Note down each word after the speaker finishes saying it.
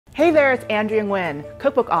Hey there, it's Andrea Nguyen,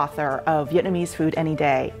 cookbook author of Vietnamese Food Any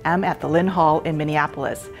Day. I'm at the Lynn Hall in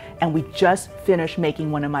Minneapolis, and we just finished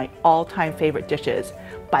making one of my all-time favorite dishes,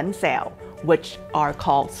 bánh xèo, which are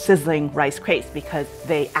called sizzling rice crepes because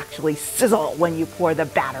they actually sizzle when you pour the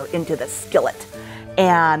batter into the skillet.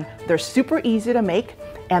 And they're super easy to make,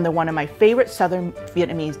 and they're one of my favorite Southern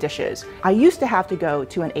Vietnamese dishes. I used to have to go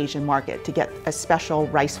to an Asian market to get a special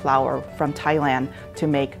rice flour from Thailand to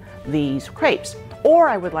make these crepes. Or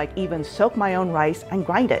I would like even soak my own rice and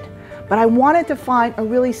grind it. But I wanted to find a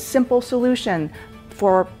really simple solution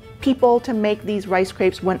for people to make these rice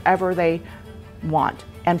crepes whenever they want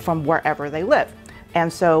and from wherever they live.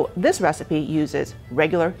 And so this recipe uses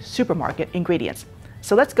regular supermarket ingredients.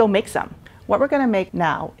 So let's go make some. What we're going to make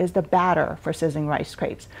now is the batter for sizzling rice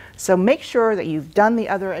crepes. So make sure that you've done the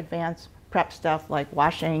other advanced prep stuff like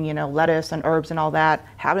washing, lettuce and herbs and all that.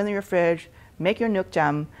 Have it in your fridge. Make your nuoc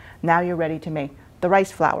cham. Now you're ready to make the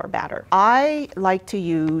rice flour batter. I like to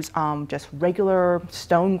use just regular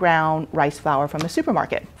stone ground rice flour from the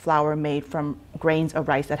supermarket. Flour made from grains of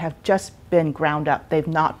rice that have just been ground up. They've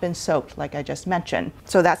not been soaked like I just mentioned.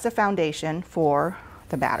 So that's the foundation for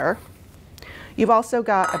the batter. You've also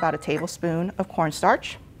got about a tablespoon of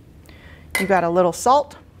cornstarch. You've got a little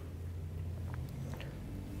salt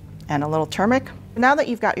and a little turmeric. Now that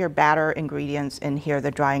you've got your batter ingredients in here,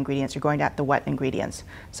 the dry ingredients, you're going to add the wet ingredients.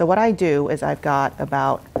 So what I do is I've got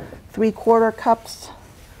about 3/4 cups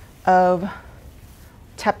of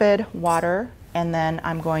tepid water, and then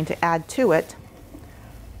I'm going to add to it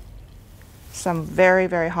some very,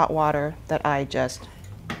 very hot water that I just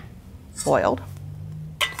boiled.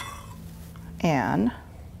 And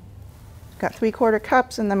got 3/4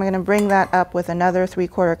 cups, and then I'm going to bring that up with another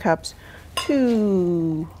 3/4 cups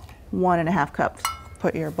to 1.5 cups.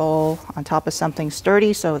 Put your bowl on top of something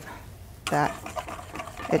sturdy so that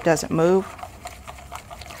it doesn't move.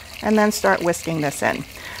 And then start whisking this in.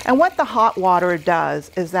 And what the hot water does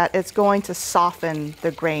is that it's going to soften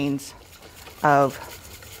the grains of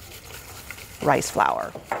rice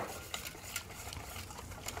flour.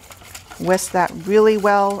 Whisk that really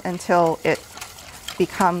well until it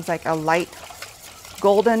becomes like a light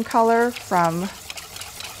golden color from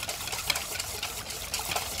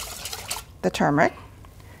the turmeric,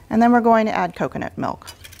 and then we're going to add coconut milk.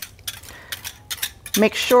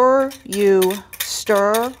 Make sure you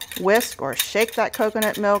stir, whisk, or shake that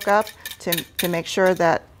coconut milk up to make sure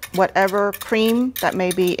that whatever cream that may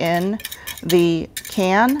be in the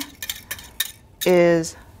can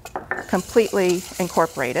is completely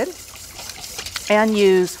incorporated. And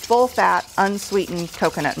use full fat, unsweetened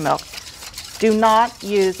coconut milk. Do not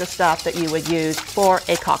use the stuff that you would use for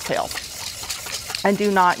a cocktail. And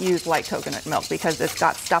do not use light coconut milk because it's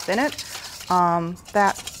got stuff in it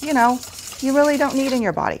that, you really don't need in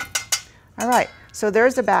your body. All right, so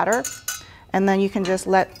there's the batter. And then you can just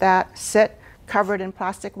let that sit covered in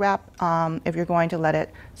plastic wrap if you're going to let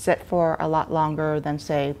it sit for a lot longer than,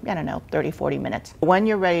 say, 30, 40 minutes. When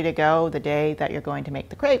you're ready to go, the day that you're going to make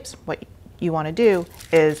the crepes, what you want to do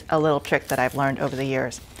is a little trick that I've learned over the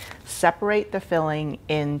years. Separate the filling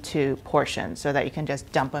into portions so that you can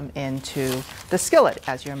just dump them into the skillet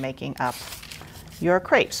as you're making up your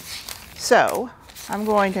crepes. So I'm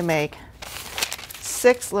going to make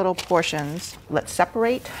 6 little portions. Let's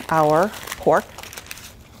separate our pork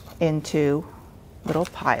into little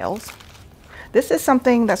piles. This is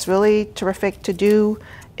something that's really terrific to do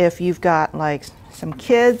if you've got like some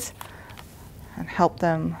kids and help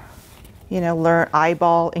them learn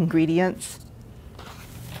eyeball ingredients.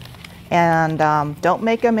 And don't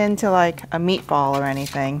make them into like a meatball or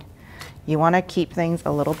anything. You want to keep things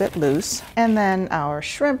a little bit loose. And then our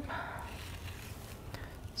shrimp.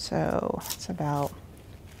 So it's about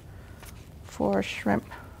 4 shrimp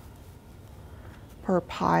per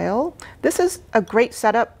pile. This is a great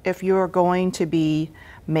setup if you're going to be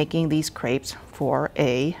making these crepes for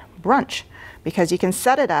a brunch, because you can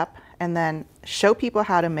set it up and then show people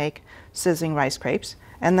how to make sizzling rice crepes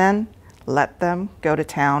and then let them go to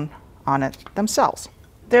town on it themselves.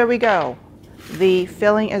 There we go. The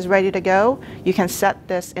filling is ready to go. You can set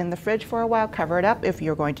this in the fridge for a while, cover it up if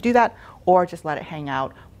you're going to do that, or just let it hang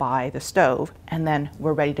out by the stove, and then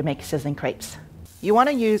we're ready to make sizzling crepes. You want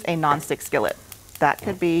to use a nonstick skillet. That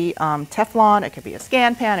could be Teflon, it could be a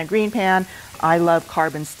Scan pan, a green pan. I love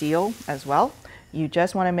carbon steel as well. You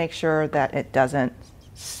just want to make sure that it doesn't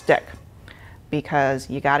stick because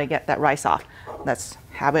you got to get that rice off. Let's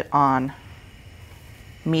have it on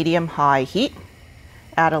medium-high heat.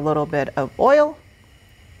 Add a little bit of oil,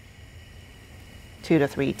 2 to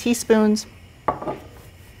 3 teaspoons.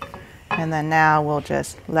 And then now we'll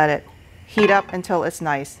just let it heat up until it's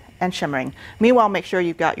nice and shimmering. Meanwhile, make sure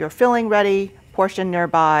you've got your filling ready, portion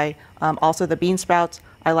nearby. Also the bean sprouts.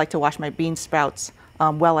 I like to wash my bean sprouts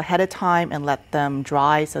well ahead of time and let them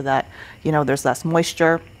dry so that, you know, there's less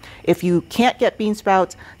moisture. If you can't get bean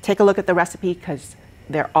sprouts, take a look at the recipe because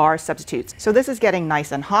there are substitutes. So this is getting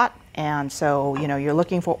nice and hot, and so, you know, you're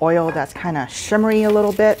looking for oil that's kind of shimmery a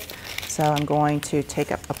little bit. So I'm going to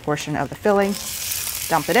take up a portion of the filling,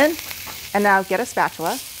 dump it in, and now get a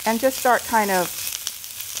spatula and just start kind of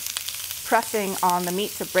pressing on the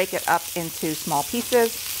meat to break it up into small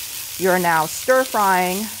pieces. You're now stir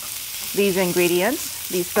frying these ingredients,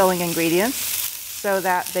 these filling ingredients, so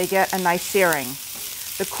that they get a nice searing.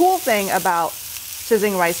 The cool thing about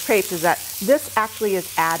sizzling rice crepes is that this actually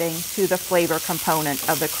is adding to the flavor component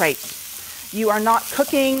of the crepes. You are not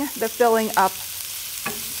cooking the filling up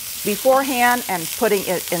beforehand and putting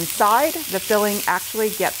it inside. The filling actually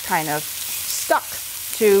gets kind of stuck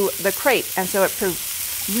to the crepe, and so it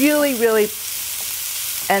really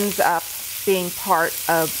ends up being part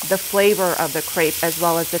of the flavor of the crepe as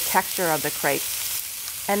well as the texture of the crepe.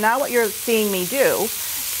 And now what you're seeing me do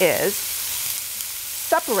is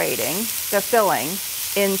separating the filling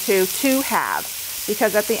into two halves,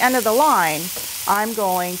 because at the end of the line I'm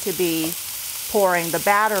going to be pouring the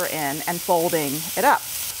batter in and folding it up.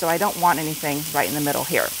 So I don't want anything right in the middle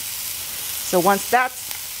here. So once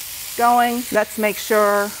that's going, let's make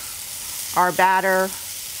sure our batter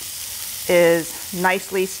is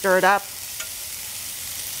nicely stirred up.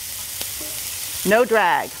 No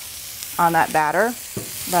drag on that batter,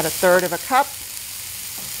 about 1/3 of a cup.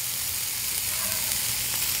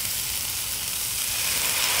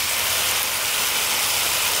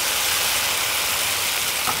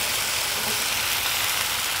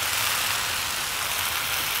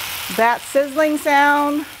 That sizzling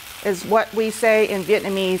sound is what we say in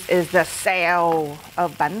Vietnamese is the xào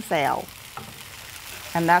of bánh xèo.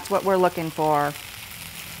 And that's what we're looking for.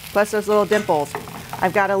 Plus those little dimples.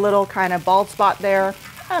 I've got a little kind of bald spot there.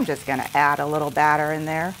 I'm just gonna add a little batter in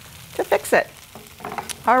there to fix it.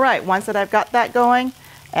 All right, once that I've got that going,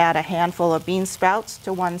 add a handful of bean sprouts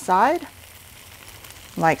to one side,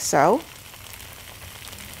 like so.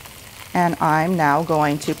 And I'm now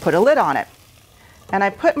going to put a lid on it. And I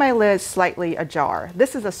put my lid slightly ajar.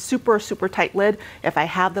 This is a super tight lid. If I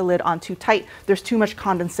have the lid on too tight, there's too much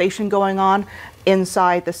condensation going on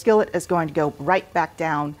inside. The skillet is going to go right back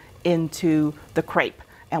down into the crepe,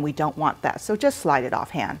 and we don't want that. So just slide it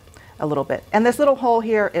offhand a little bit. And this little hole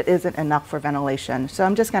here, it isn't enough for ventilation. So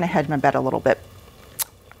I'm just gonna hedge my bet a little bit.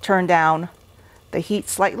 Turn down the heat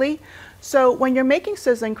slightly. So when you're making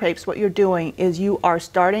sizzling crepes, what you're doing is you are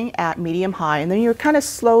starting at medium high, and then you're kind of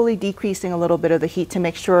slowly decreasing a little bit of the heat to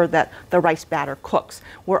make sure that the rice batter cooks.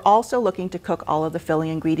 We're also looking to cook all of the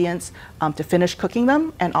filling ingredients to finish cooking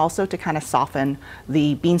them, and also to kind of soften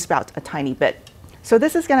the bean sprouts a tiny bit. So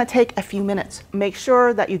this is going to take a few minutes. Make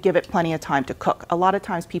sure that you give it plenty of time to cook. A lot of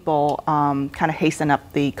times people kind of hasten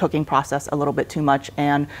up the cooking process a little bit too much,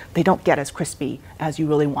 and they don't get as crispy as you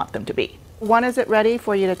really want them to be. When is it ready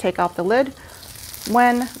for you to take off the lid?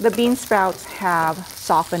 When the bean sprouts have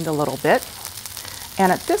softened a little bit.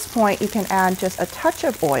 And at this point, you can add just a touch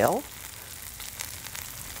of oil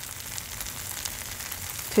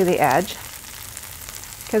to the edge,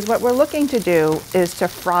 because what we're looking to do is to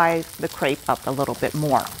fry the crepe up a little bit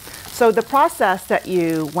more. So the process that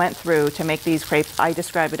you went through to make these crepes, I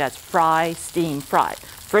describe it as fry, steam, fry.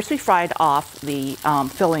 First we fried off the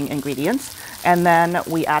filling ingredients, and then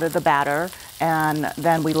we added the batter, and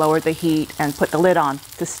then we lowered the heat and put the lid on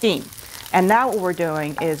to steam. And now what we're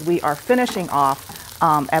doing is we are finishing off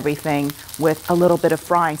everything with a little bit of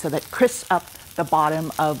frying, so that crisps up the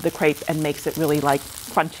bottom of the crepe and makes it really like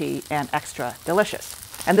crunchy and extra delicious.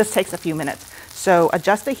 And this takes a few minutes. So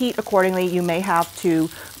adjust the heat accordingly. You may have to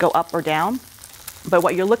go up or down, but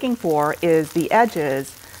what you're looking for is the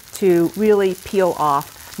edges to really peel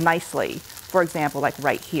off nicely. For example, like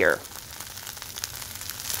right here.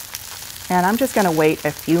 And I'm just gonna wait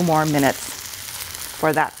a few more minutes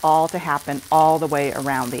for that all to happen all the way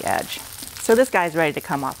around the edge. So this guy's ready to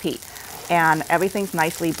come off heat, and everything's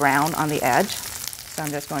nicely brown on the edge. So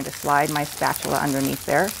I'm just going to slide my spatula underneath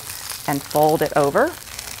there and fold it over.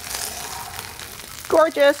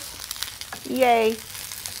 Gorgeous, yay.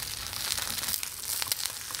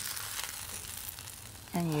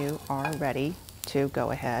 And you are ready to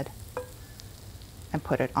go ahead and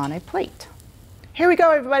put it on a plate. Here we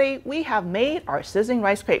go, everybody. We have made our sizzling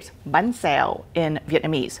rice crepes, bánh xèo in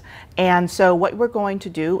Vietnamese. And so what we're going to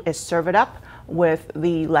do is serve it up with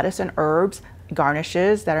the lettuce and herbs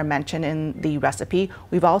garnishes that are mentioned in the recipe.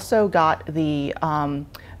 We've also got the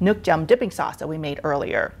nuc jam dipping sauce that we made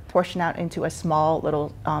earlier. Portion out into a small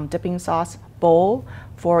little dipping sauce bowl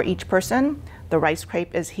for each person. The rice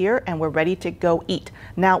crepe is here and we're ready to go eat.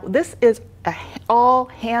 Now this is a all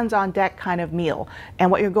hands on deck kind of meal, and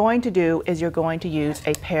what you're going to do is you're going to use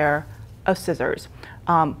a pair of scissors.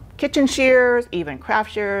 Kitchen shears, even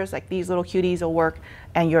craft shears, like these little cuties will work,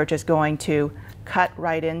 and you're just going to cut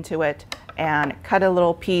right into it and cut a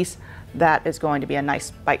little piece that is going to be a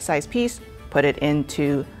nice bite-sized piece. Put it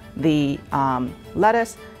into the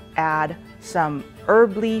lettuce, add some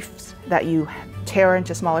herb leaves that you tear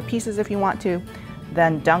into smaller pieces if you want to,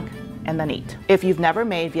 then dunk and then eat. If you've never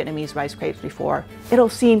made Vietnamese rice crepes before, it'll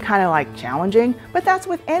seem kind of like challenging, but that's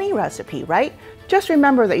with any recipe, right? Just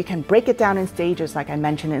remember that you can break it down in stages like I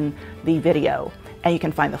mentioned in the video, and you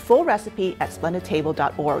can find the full recipe at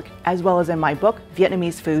splendidtable.org, as well as in my book,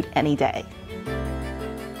 Vietnamese Food Any Day.